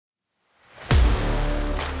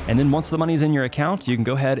And then once the money's in your account, you can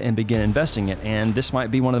go ahead and begin investing it. And this might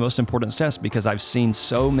be one of the most important steps because I've seen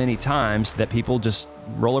so many times that people just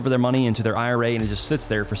roll over their money into their IRA and it just sits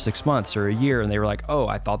there for 6 months or a year. And they were like, oh,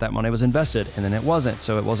 I thought that money was invested. And then it wasn't.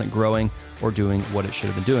 So it wasn't growing or doing what it should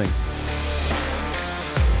have been doing.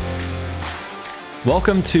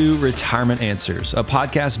 Welcome to Retirement Answers, a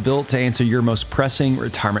podcast built to answer your most pressing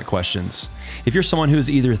retirement questions. If you're someone who's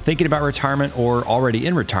either thinking about retirement or already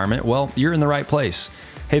in retirement, well, you're in the right place.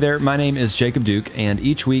 Hey there, my name is Jacob Duke, and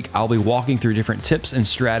each week I'll be walking through different tips and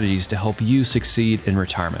strategies to help you succeed in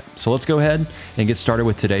retirement. So let's go ahead and get started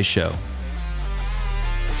with today's show.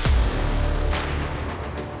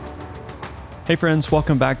 Hey friends,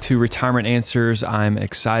 welcome back to Retirement Answers. I'm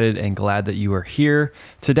excited and glad that you are here.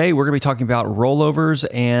 Today we're going to be talking about rollovers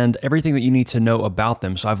and everything that you need to know about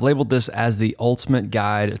them. So I've labeled this as the ultimate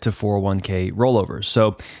guide to 401k rollovers.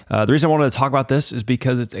 So the reason I wanted to talk about this is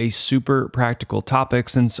because it's a super practical topic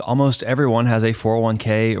since almost everyone has a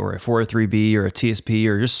 401k or a 403b or a TSP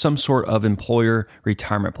or just some sort of employer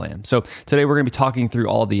retirement plan. So today we're going to be talking through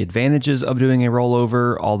all the advantages of doing a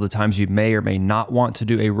rollover, all the times you may or may not want to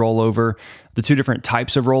do a rollover, the two different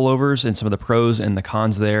types of rollovers and some of the pros and the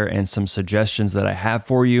cons there and some suggestions that I have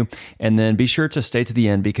for you. And then be sure to stay to the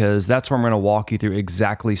end because that's where I'm going to walk you through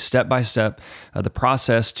exactly step by step the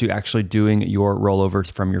process to actually doing your rollover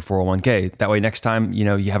from your 401k. That way next time you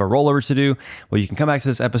have a rollover to do, well, you can come back to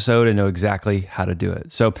this episode and know exactly how to do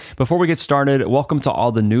it. So before we get started, welcome to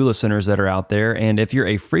all the new listeners that are out there. And if you're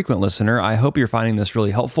a frequent listener, I hope you're finding this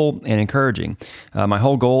really helpful and encouraging. My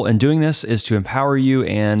whole goal in doing this is to empower you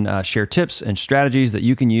and share tips and strategies that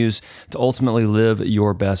you can use to ultimately live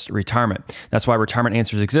your best retirement. That's why Retirement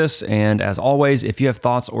Answers exists. And as always, if you have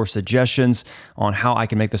thoughts or suggestions on how I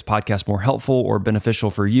can make this podcast more helpful or beneficial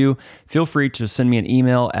for you, feel free to send me an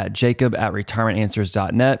email at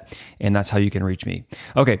jacob@retirementanswers.net, and that's how you can reach me.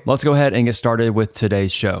 Okay, let's go ahead and get started with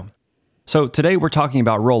today's show. So today we're talking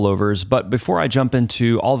about rollovers, but before I jump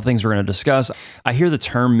into all the things we're going to discuss, I hear the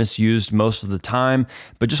term misused most of the time,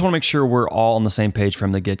 but just want to make sure we're all on the same page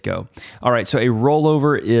from the get-go. All right, so a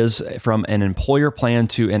rollover is from an employer plan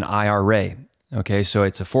to an IRA. Okay, so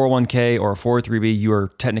it's a 401k or a 403b. You are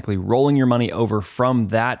technically rolling your money over from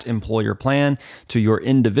that employer plan to your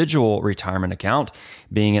individual retirement account,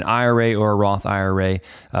 being an IRA or a Roth IRA,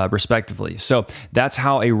 respectively. So that's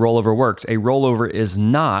how a rollover works. A rollover is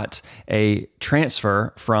not a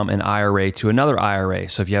transfer from an IRA to another IRA.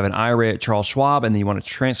 So if you have an IRA at Charles Schwab and then you want to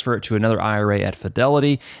transfer it to another IRA at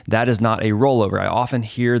Fidelity, that is not a rollover. I often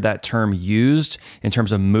hear that term used in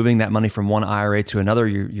terms of moving that money from one IRA to another.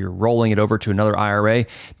 You're rolling it over to another IRA.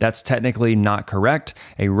 That's technically not correct.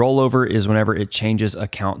 A rollover is whenever it changes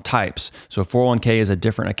account types. So a 401k is a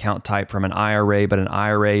different account type from an IRA, but an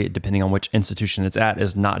IRA, depending on which institution it's at,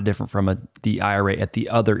 is not different from the IRA at the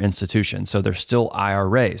other institution. So they're still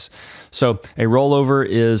IRAs. So a rollover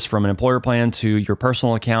is from an employer plan to your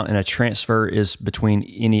personal account, and a transfer is between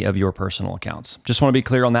any of your personal accounts. Just want to be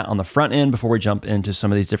clear on that on the front end before we jump into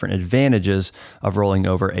some of these different advantages of rolling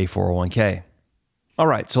over a 401k. All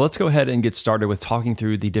right, so let's go ahead and get started with talking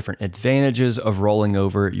through the different advantages of rolling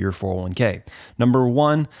over your 401k. Number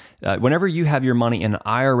one, whenever you have your money in an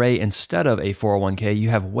IRA instead of a 401k, you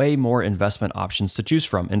have way more investment options to choose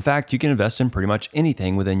from. In fact, you can invest in pretty much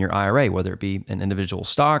anything within your IRA, whether it be an individual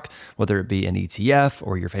stock, whether it be an ETF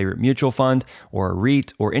or your favorite mutual fund or a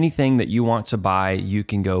REIT or anything that you want to buy, you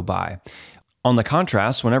can go buy. On the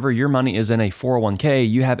contrast, whenever your money is in a 401k,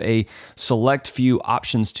 you have a select few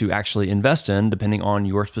options to actually invest in depending on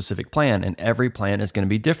your specific plan, and every plan is going to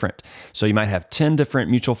be different. So you might have 10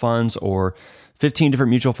 different mutual funds or 15 different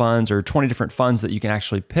mutual funds or 20 different funds that you can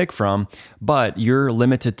actually pick from, but you're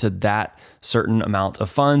limited to that certain amount of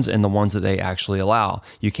funds and the ones that they actually allow.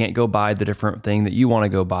 You can't go buy the different thing that you want to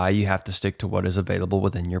go buy. You have to stick to what is available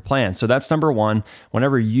within your plan. So that's number one.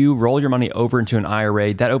 Whenever you roll your money over into an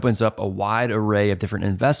IRA, that opens up a wide array of different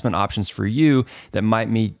investment options for you that might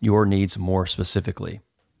meet your needs more specifically.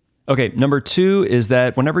 Okay, number two is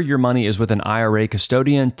that whenever your money is with an IRA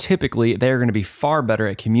custodian, typically they're going to be far better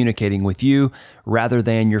at communicating with you rather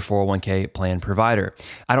than your 401k plan provider.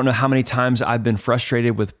 I don't know how many times I've been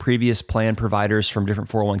frustrated with previous plan providers from different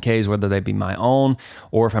 401ks, whether they be my own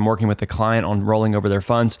or if I'm working with the client on rolling over their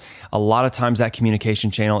funds. A lot of times that communication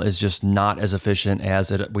channel is just not as efficient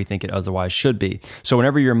as we think it otherwise should be. So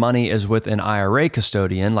whenever your money is with an IRA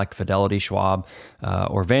custodian like Fidelity, Schwab,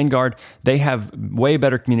 or Vanguard, they have way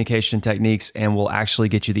better communication communication techniques and will actually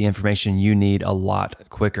get you the information you need a lot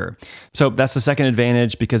quicker. So that's the second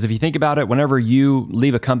advantage, because if you think about it, whenever you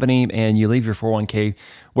leave a company and you leave your 401k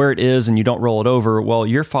where it is and you don't roll it over, well,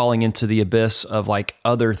 you're falling into the abyss of like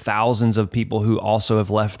other thousands of people who also have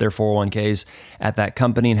left their 401ks at that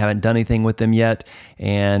company and haven't done anything with them yet.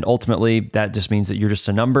 And ultimately, that just means that you're just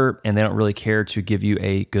a number and they don't really care to give you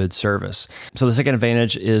a good service. So the second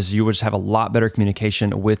advantage is you will just have a lot better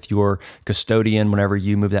communication with your custodian whenever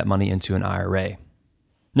you move that money into an IRA.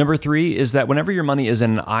 Number three is that whenever your money is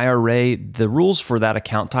in an IRA, the rules for that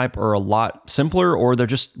account type are a lot simpler, or they're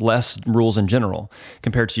just less rules in general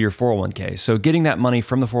compared to your 401k. So getting that money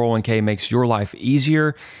from the 401k makes your life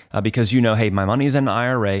easier because you know, hey, my money is in an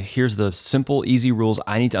IRA. Here's the simple, easy rules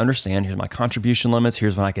I need to understand. Here's my contribution limits.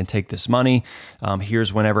 Here's when I can take this money.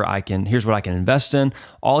 Here's what I can invest in.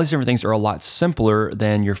 All these different things are a lot simpler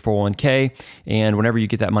than your 401k. And whenever you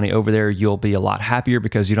get that money over there, you'll be a lot happier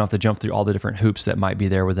because you don't have to jump through all the different hoops that might be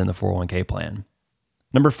there within the 401k plan.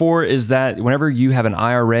 Number four is that whenever you have an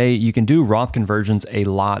IRA, you can do Roth conversions a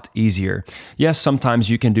lot easier. Yes, sometimes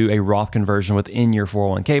you can do a Roth conversion within your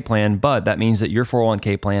 401k plan, but that means that your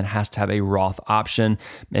 401k plan has to have a Roth option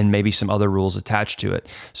and maybe some other rules attached to it.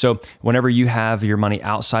 So whenever you have your money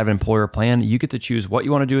outside of an employer plan, you get to choose what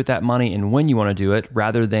you want to do with that money and when you want to do it,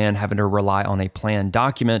 rather than having to rely on a plan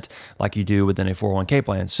document like you do within a 401k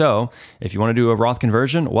plan. So if you want to do a Roth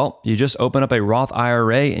conversion, well, you just open up a Roth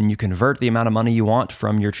IRA and you convert the amount of money you want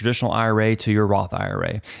from your traditional IRA to your Roth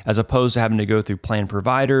IRA, as opposed to having to go through plan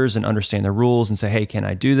providers and understand the rules and say, hey, can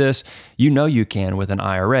I do this? You know you can with an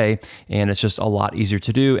IRA, and it's just a lot easier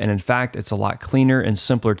to do. And in fact, it's a lot cleaner and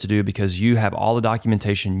simpler to do because you have all the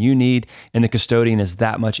documentation you need, and the custodian is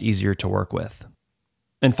that much easier to work with.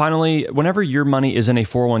 And finally, whenever your money is in a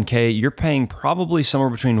 401k, you're paying probably somewhere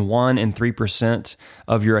between 1% and 3%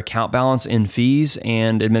 of your account balance in fees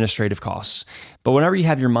and administrative costs. But whenever you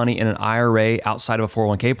have your money in an IRA outside of a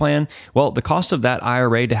 401k plan, well, the cost of that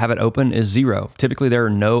IRA to have it open is zero. Typically, there are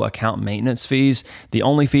no account maintenance fees. The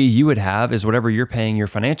only fee you would have is whatever you're paying your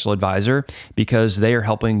financial advisor, because they are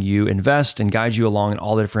helping you invest and guide you along in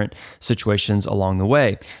all the different situations along the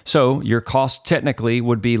way. So your cost technically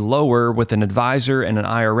would be lower with an advisor and an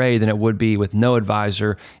IRA than it would be with no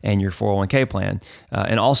advisor and your 401k plan.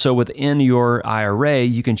 And also within your IRA,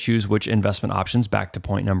 you can choose which investment options, back to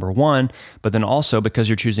point number one, but then also, because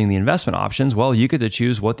you're choosing the investment options, well, you get to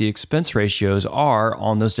choose what the expense ratios are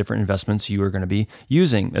on those different investments you are going to be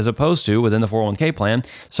using, as opposed to within the 401k plan.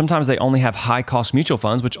 Sometimes they only have high cost mutual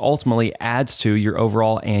funds, which ultimately adds to your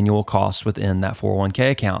overall annual cost within that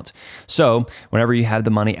 401k account. So whenever you have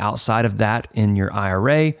the money outside of that in your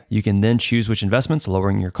IRA, you can then choose which investments,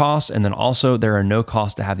 lowering your costs. And then also there are no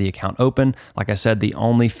costs to have the account open. Like I said, the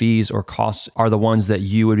only fees or costs are the ones that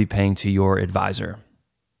you would be paying to your advisor.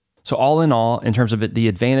 So all in all, in terms of the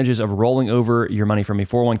advantages of rolling over your money from a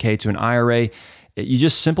 401k to an IRA, you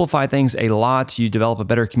just simplify things a lot. You develop a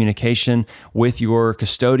better communication with your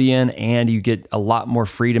custodian, and you get a lot more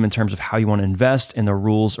freedom in terms of how you want to invest, and the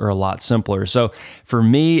rules are a lot simpler. So for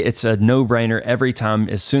me, it's a no-brainer every time.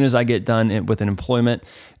 As soon as I get done with an employment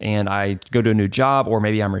and I go to a new job, or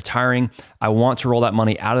maybe I'm retiring, I want to roll that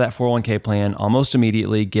money out of that 401k plan almost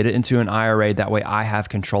immediately, get it into an IRA. That way I have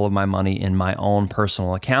control of my money in my own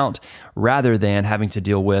personal account, rather than having to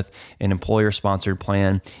deal with an employer-sponsored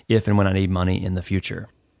plan if and when I need money in the future.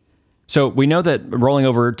 So we know that rolling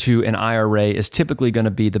over to an IRA is typically going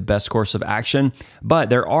to be the best course of action, but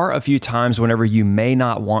there are a few times whenever you may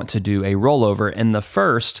not want to do a rollover. And the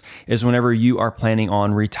first is whenever you are planning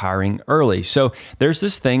on retiring early. So there's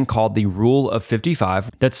this thing called the Rule of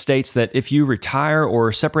 55 that states that if you retire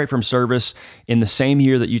or separate from service in the same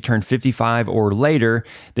year that you turn 55 or later,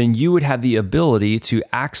 then you would have the ability to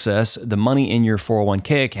access the money in your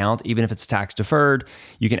 401k account, even if it's tax deferred.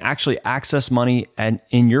 You can actually access money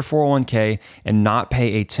in your 401k and not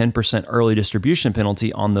pay a 10% early distribution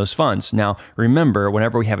penalty on those funds. Now, remember,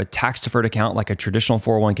 whenever we have a tax deferred account like a traditional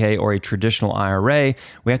 401k or a traditional IRA,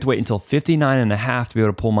 we have to wait until 59 and a half to be able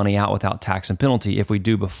to pull money out without tax and penalty. If we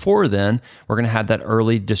do before then, we're going to have that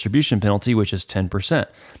early distribution penalty, which is 10%.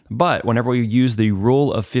 But whenever we use the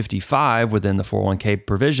Rule of 55 within the 401k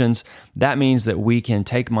provisions, that means that we can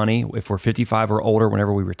take money if we're 55 or older,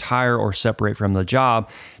 whenever we retire or separate from the job.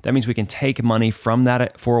 That means we can take money from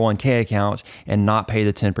that 401k account and not pay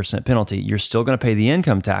the 10% penalty. You're still going to pay the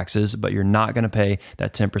income taxes, but you're not going to pay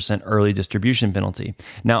that 10% early distribution penalty.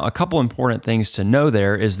 Now, a couple important things to know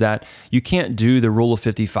there is that you can't do the Rule of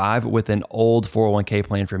 55 with an old 401k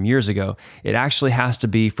plan from years ago. It actually has to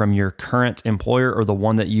be from your current employer or the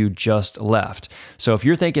one that you just left. So if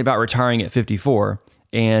you're thinking about retiring at 54,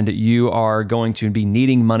 and you are going to be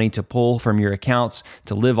needing money to pull from your accounts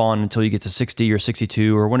to live on until you get to 60 or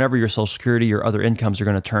 62 or whenever your Social Security or other incomes are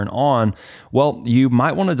going to turn on, well, you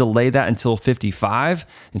might want to delay that until 55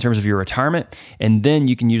 in terms of your retirement, and then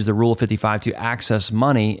you can use the rule of 55 to access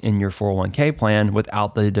money in your 401k plan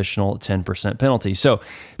without the additional 10% penalty. So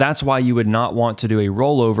that's why you would not want to do a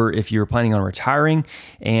rollover if you're planning on retiring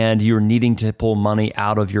and you're needing to pull money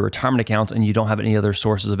out of your retirement accounts and you don't have any other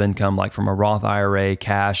sources of income like from a Roth IRA,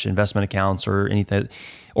 cash, investment accounts, or anything,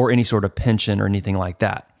 or any sort of pension or anything like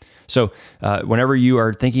that. So whenever you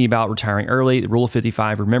are thinking about retiring early, the rule of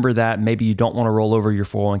 55, remember that. Maybe you don't want to roll over your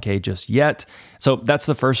 401k just yet. So that's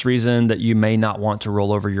the first reason that you may not want to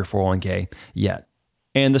roll over your 401k yet.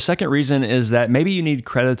 And the second reason is that maybe you need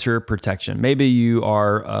creditor protection. Maybe you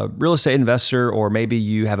are a real estate investor, or maybe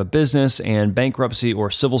you have a business and bankruptcy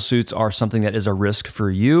or civil suits are something that is a risk for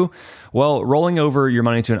you. Well, rolling over your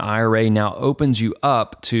money to an IRA now opens you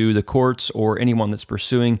up to the courts or anyone that's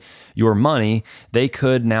pursuing your money. They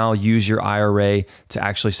could now use your IRA to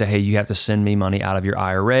actually say, hey, you have to send me money out of your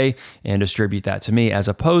IRA and distribute that to me, as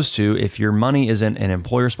opposed to if your money is in an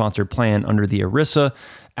employer-sponsored plan under the ERISA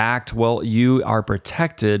Act, well, you are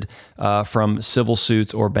protected from civil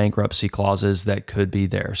suits or bankruptcy clauses that could be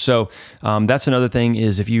there. So that's another thing,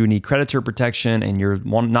 is if you need creditor protection and you're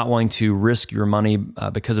not wanting to risk your money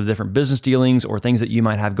because of different business dealings or things that you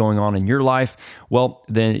might have going on in your life, well,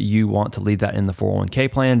 then you want to leave that in the 401k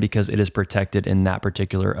plan because it is protected in that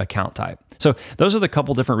particular account type. So those are the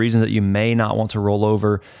couple different reasons that you may not want to roll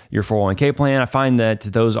over your 401k plan. I find that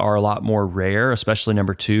those are a lot more rare, especially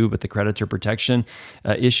number two, with the creditor protection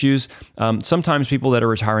issues. Sometimes people that are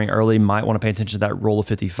retiring early might want to pay attention to that rule of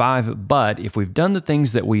 55, but if we've done the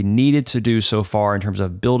things that we needed to do so far in terms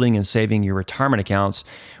of building and saving your retirement accounts,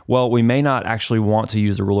 well, we may not actually want to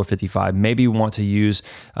use the rule of 55. Maybe we want to use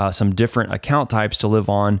some different account types to live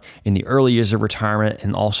on in the early years of retirement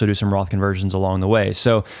and also do some Roth conversions along the way.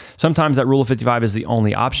 So sometimes that rule of 55 is the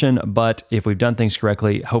only option, but if we've done things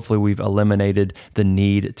correctly, hopefully we've eliminated the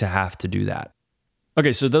need to have to do that.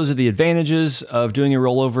 Okay, so those are the advantages of doing a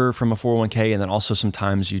rollover from a 401k, and then also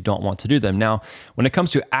sometimes you don't want to do them. Now, when it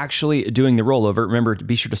comes to actually doing the rollover, remember to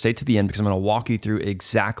be sure to stay to the end because I'm going to walk you through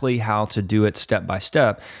exactly how to do it step by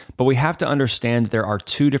step. But we have to understand that there are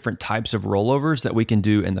two different types of rollovers that we can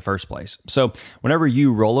do in the first place. So whenever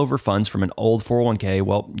you roll over funds from an old 401k,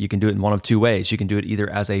 well, you can do it in one of two ways. You can do it either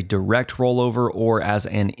as a direct rollover or as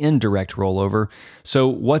an indirect rollover. So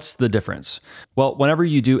what's the difference? Well, whenever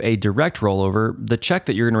you do a direct rollover, the check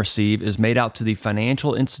that you're going to receive is made out to the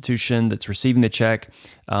financial institution that's receiving the check,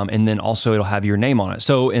 and then also it'll have your name on it.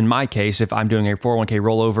 So in my case, if I'm doing a 401k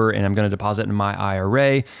rollover and I'm going to deposit in my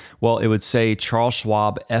IRA, well, it would say Charles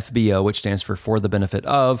Schwab FBO, which stands for the benefit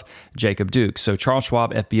of Jacob Duke. So Charles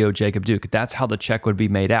Schwab FBO Jacob Duke, that's how the check would be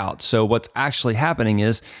made out. So what's actually happening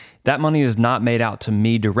is that money is not made out to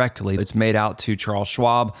me directly. It's made out to Charles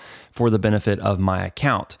Schwab for the benefit of my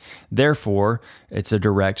account. Therefore, it's a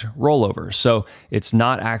direct rollover. So it's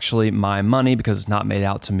not actually my money because it's not made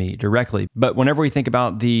out to me directly. But whenever we think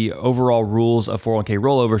about the overall rules of 401k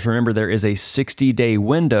rollovers, remember there is a 60-day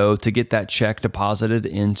window to get that check deposited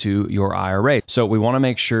into your IRA. So we want to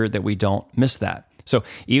make sure that we don't miss that. So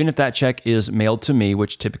even if that check is mailed to me,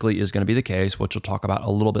 which typically is going to be the case, which we'll talk about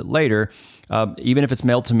a little bit later, even if it's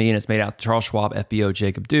mailed to me and it's made out to Charles Schwab, FBO,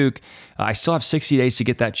 Jacob Duke, I still have 60 days to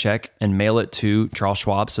get that check and mail it to Charles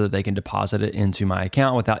Schwab so that they can deposit it into my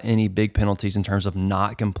account without any big penalties in terms of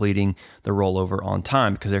not completing the rollover on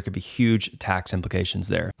time, because there could be huge tax implications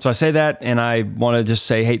there. So I say that, and I want to just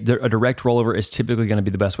say, hey, a direct rollover is typically going to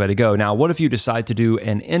be the best way to go. Now, what if you decide to do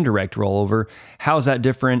an indirect rollover? How is that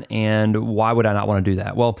different, and why would I not want to do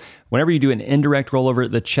that? Well, whenever you do an indirect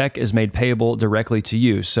rollover, the check is made payable directly to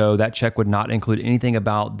you. So that check would not include anything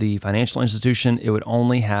about the financial institution. It would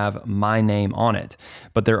only have my name on it.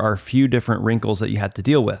 But there are a few different wrinkles that you have to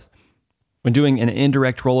deal with. When doing an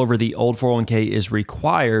indirect rollover, the old 401k is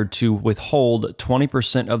required to withhold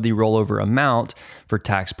 20% of the rollover amount for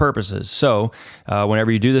tax purposes. So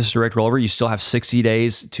whenever you do this direct rollover, you still have 60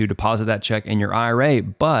 days to deposit that check in your IRA,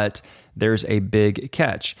 but there's a big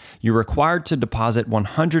catch. You're required to deposit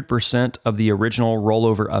 100% of the original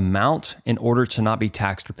rollover amount in order to not be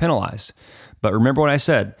taxed or penalized. But remember what I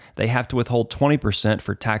said, they have to withhold 20%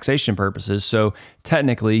 for taxation purposes. So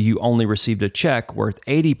technically you only received a check worth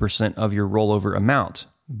 80% of your rollover amount.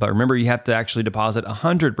 But remember, you have to actually deposit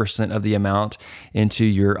 100% of the amount into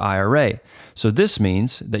your IRA. So this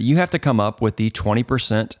means that you have to come up with the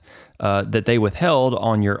 20% that they withheld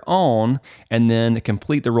on your own, and then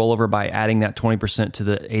complete the rollover by adding that 20% to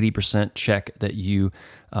the 80% check that you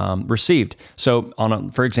received. So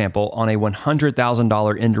for example, on a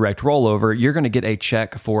 $100,000 indirect rollover, you're going to get a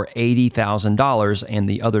check for $80,000 and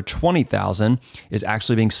the other $20,000 is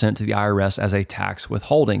actually being sent to the IRS as a tax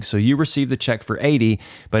withholding. So you receive the check for 80,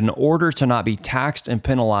 but in order to not be taxed and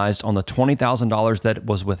penalized on the $20,000 that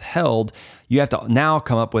was withheld, you have to now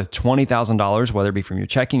come up with $20,000, whether it be from your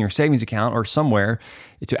checking or savings account or somewhere,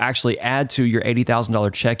 to actually add to your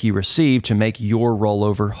 $80,000 check you received to make your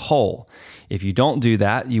rollover whole. If you don't do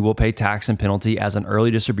that, you will pay tax and penalty as an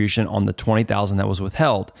early distribution on the $20,000 that was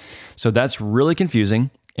withheld. So that's really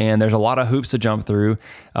confusing. And there's a lot of hoops to jump through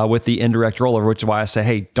with the indirect rollover, which is why I say,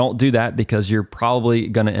 hey, don't do that because you're probably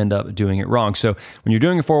going to end up doing it wrong. So when you're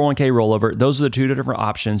doing a 401k rollover, those are the two different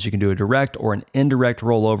options. You can do a direct or an indirect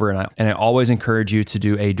rollover. And I always encourage you to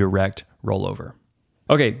do a direct rollover.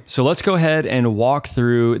 Okay, so let's go ahead and walk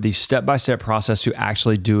through the step-by-step process to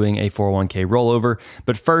actually doing a 401k rollover.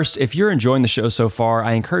 But first, if you're enjoying the show so far,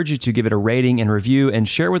 I encourage you to give it a rating and review and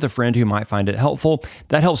share with a friend who might find it helpful.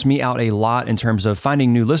 That helps me out a lot in terms of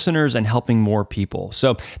finding new listeners and helping more people.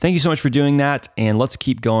 So thank you so much for doing that. And let's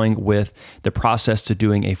keep going with the process to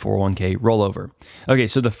doing a 401k rollover. Okay,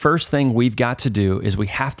 so the first thing we've got to do is we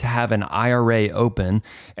have to have an IRA open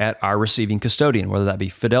at our receiving custodian, whether that be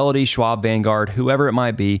Fidelity, Schwab, Vanguard, whoever it might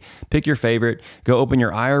be. Pick your favorite, go open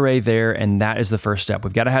your IRA there, and that is the first step.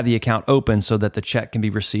 We've got to have the account open so that the check can be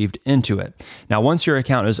received into it. Now, once your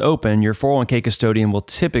account is open, your 401k custodian will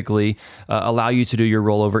typically allow you to do your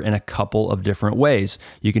rollover in a couple of different ways.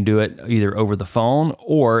 You can do it either over the phone,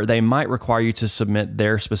 or they might require you to submit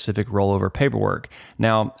their specific rollover paperwork.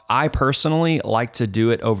 Now, I personally like to do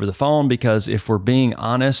it over the phone because if we're being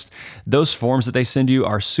honest, those forms that they send you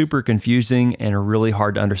are super confusing and are really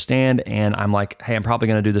hard to understand. And I'm like, hey, I'm probably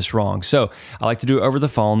going to do this wrong. So I like to do it over the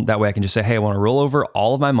phone. That way I can just say, hey, I want to roll over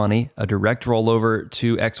all of my money, a direct rollover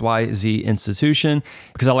to XYZ institution,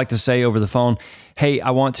 because I like to say over the phone, hey,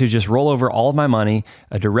 I want to just roll over all of my money,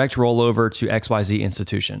 a direct rollover to XYZ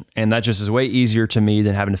institution. And that just is way easier to me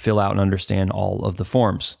than having to fill out and understand all of the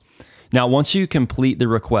forms. Now, once you complete the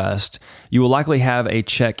request, you will likely have a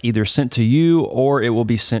check either sent to you or it will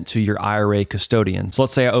be sent to your IRA custodian. So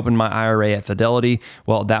let's say I open my IRA at Fidelity.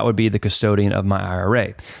 Well, that would be the custodian of my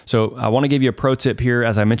IRA. So I want to give you a pro tip here.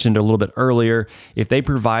 As I mentioned a little bit earlier, if they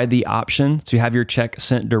provide the option to have your check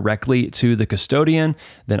sent directly to the custodian,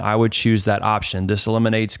 then I would choose that option. This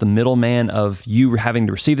eliminates the middleman of you having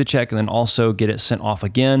to receive the check and then also get it sent off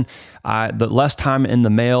again. The less time in the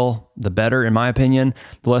mail, the better, in my opinion.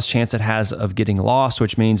 The less chance it has of getting lost,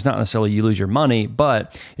 which means not necessarily you lose your money,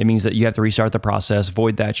 but it means that you have to restart the process,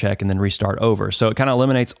 void that check, and then restart over. So it kind of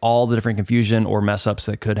eliminates all the different confusion or mess ups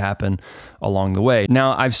that could happen along the way.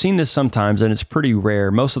 Now, I've seen this sometimes, and it's pretty rare.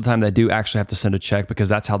 Most of the time, they do actually have to send a check because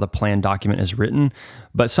that's how the plan document is written.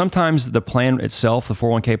 But sometimes the plan itself, the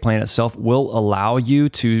 401k plan itself, will allow you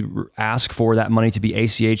to ask for that money to be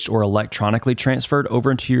ACH'd or electronically transferred over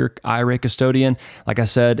into your IRA custodian. Like I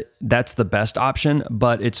said, that's the best option,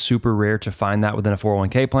 but it's super rare to find that within a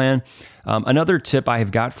 401k plan. Another tip I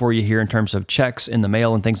have got for you here in terms of checks in the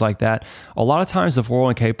mail and things like that, a lot of times the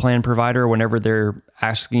 401k plan provider, whenever they're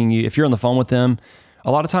asking you, if you're on the phone with them,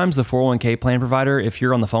 a lot of times the 401k plan provider, if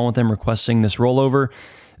you're on the phone with them requesting this rollover,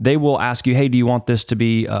 they will ask you, hey, do you want this to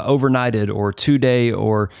be overnighted or 2-day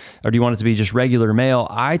or do you want it to be just regular mail?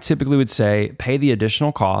 I typically would say pay the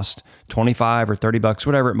additional cost, $25 or $30,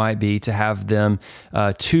 whatever it might be, to have them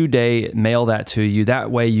 2-day mail that to you. That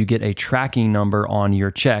way you get a tracking number on your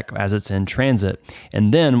check as it's in transit.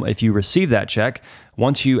 And then if you receive that check,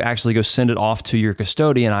 once you actually go send it off to your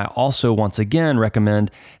custodian, I also once again recommend,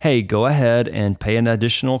 hey, go ahead and pay an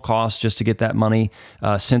additional cost just to get that money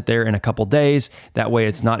sent there in a couple days. That way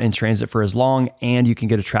it's not in transit for as long and you can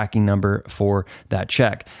get a tracking number for that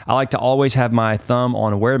check. I like to always have my thumb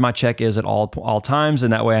on where my check is at all times,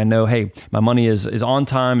 and that way I know, hey, my money is on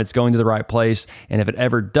time, it's going to the right place, and if it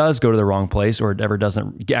ever does go to the wrong place or it ever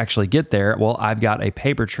doesn't actually get there, well, I've got a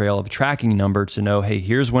paper trail of tracking number to know, hey,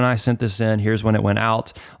 here's when I sent this in, here's when it went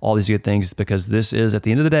out, all these good things, because this is, at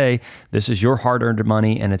the end of the day, this is your hard-earned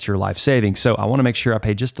money and it's your life savings. So I want to make sure I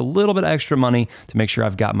pay just a little bit extra money to make sure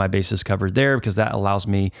I've got my bases covered there, because that allows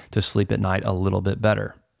me to sleep at night a little bit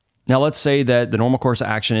better. Now, let's say that the normal course of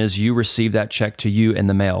action is you receive that check to you in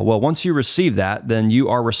the mail. Well, once you receive that, then you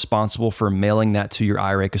are responsible for mailing that to your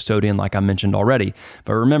IRA custodian, like I mentioned already.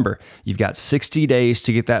 But remember, you've got 60 days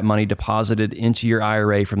to get that money deposited into your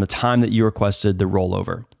IRA from the time that you requested the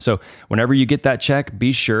rollover. So whenever you get that check,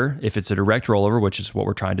 be sure, if it's a direct rollover, which is what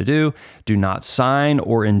we're trying to do not sign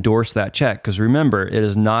or endorse that check. Because remember, it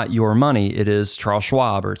is not your money. It is Charles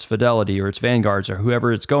Schwab or it's Fidelity or it's Vanguard's or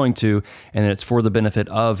whoever it's going to, and it's for the benefit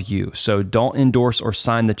of you. you. So don't endorse or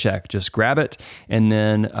sign the check. Just grab it. And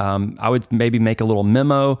then I would maybe make a little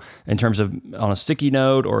memo in terms of on a sticky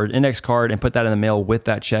note or an index card and put that in the mail with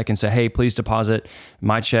that check and say, hey, please deposit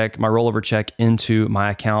my check, my rollover check into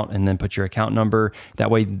my account, and then put your account number.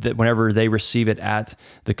 That way, that whenever they receive it at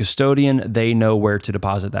the custodian, they know where to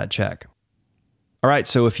deposit that check. All right,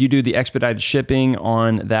 so if you do the expedited shipping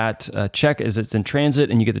on that check as it's in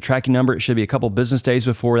transit and you get the tracking number, it should be a couple business days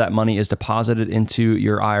before that money is deposited into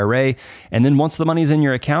your IRA. And then once the money is in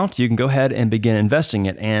your account, you can go ahead and begin investing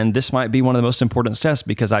it. And this might be one of the most important steps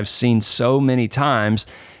because I've seen so many times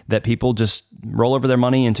that people just roll over their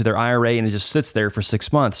money into their IRA and it just sits there for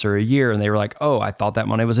 6 months or a year. And they were like, oh, I thought that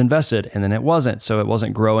money was invested. And then it wasn't. So it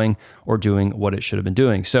wasn't growing or doing what it should have been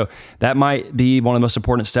doing. So that might be one of the most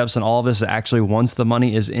important steps in all of this. Actually, once the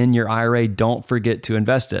money is in your IRA, don't forget to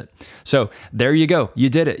invest it. So there you go. You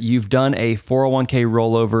did it. You've done a 401k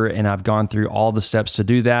rollover, and I've gone through all the steps to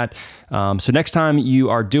do that. So next time you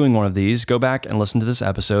are doing one of these, go back and listen to this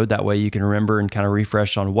episode. That way you can remember and kind of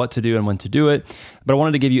refresh on what to do and when to do it. But I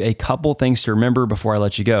wanted to give you a couple things to remember before I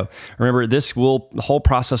let you go. Remember, the whole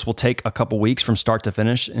process will take a couple weeks from start to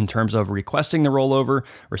finish in terms of requesting the rollover,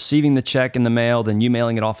 receiving the check in the mail, then you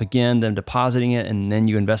mailing it off again, then depositing it, and then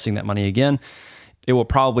you investing that money again. It will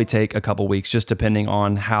probably take a couple weeks, just depending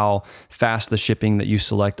on how fast the shipping that you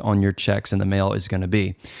select on your checks in the mail is going to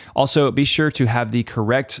be. Also, be sure to have the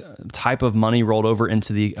correct type of money rolled over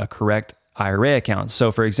into the correct IRA accounts.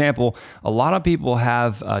 So for example, a lot of people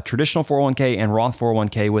have traditional 401k and Roth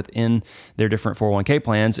 401k within their different 401k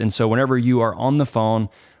plans. And so whenever you are on the phone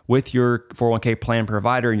with your 401k plan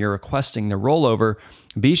provider and you're requesting the rollover,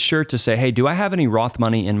 be sure to say, hey, do I have any Roth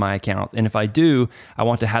money in my account? And if I do, I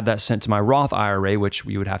want to have that sent to my Roth IRA, which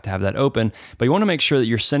we would have to have that open. But you want to make sure that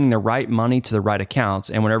you're sending the right money to the right accounts.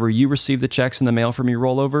 And whenever you receive the checks in the mail from your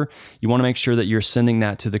rollover, you want to make sure that you're sending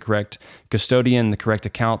that to the correct custodian, the correct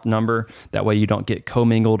account number. That way you don't get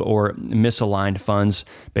commingled or misaligned funds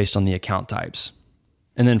based on the account types.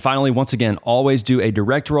 And then finally, once again, always do a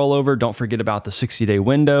direct rollover. Don't forget about the 60-day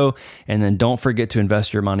window. And then don't forget to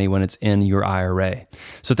invest your money when it's in your IRA.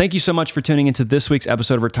 So thank you so much for tuning into this week's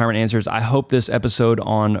episode of Retirement Answers. I hope this episode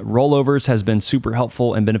on rollovers has been super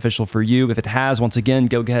helpful and beneficial for you. If it has, once again,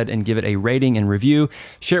 go ahead and give it a rating and review.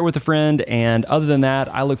 Share it with a friend. And other than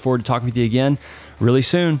that, I look forward to talking with you again really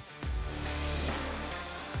soon.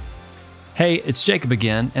 Hey, it's Jacob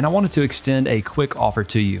again, and I wanted to extend a quick offer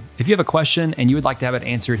to you. If you have a question and you would like to have it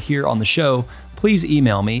answered here on the show, please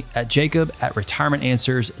email me at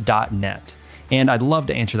jacob@retirementanswers.net. And I'd love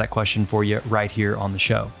to answer that question for you right here on the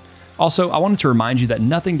show. Also, I wanted to remind you that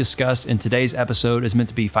nothing discussed in today's episode is meant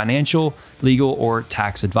to be financial, legal, or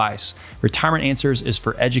tax advice. Retirement Answers is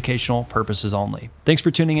for educational purposes only. Thanks for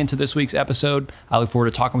tuning into this week's episode. I look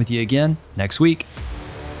forward to talking with you again next week.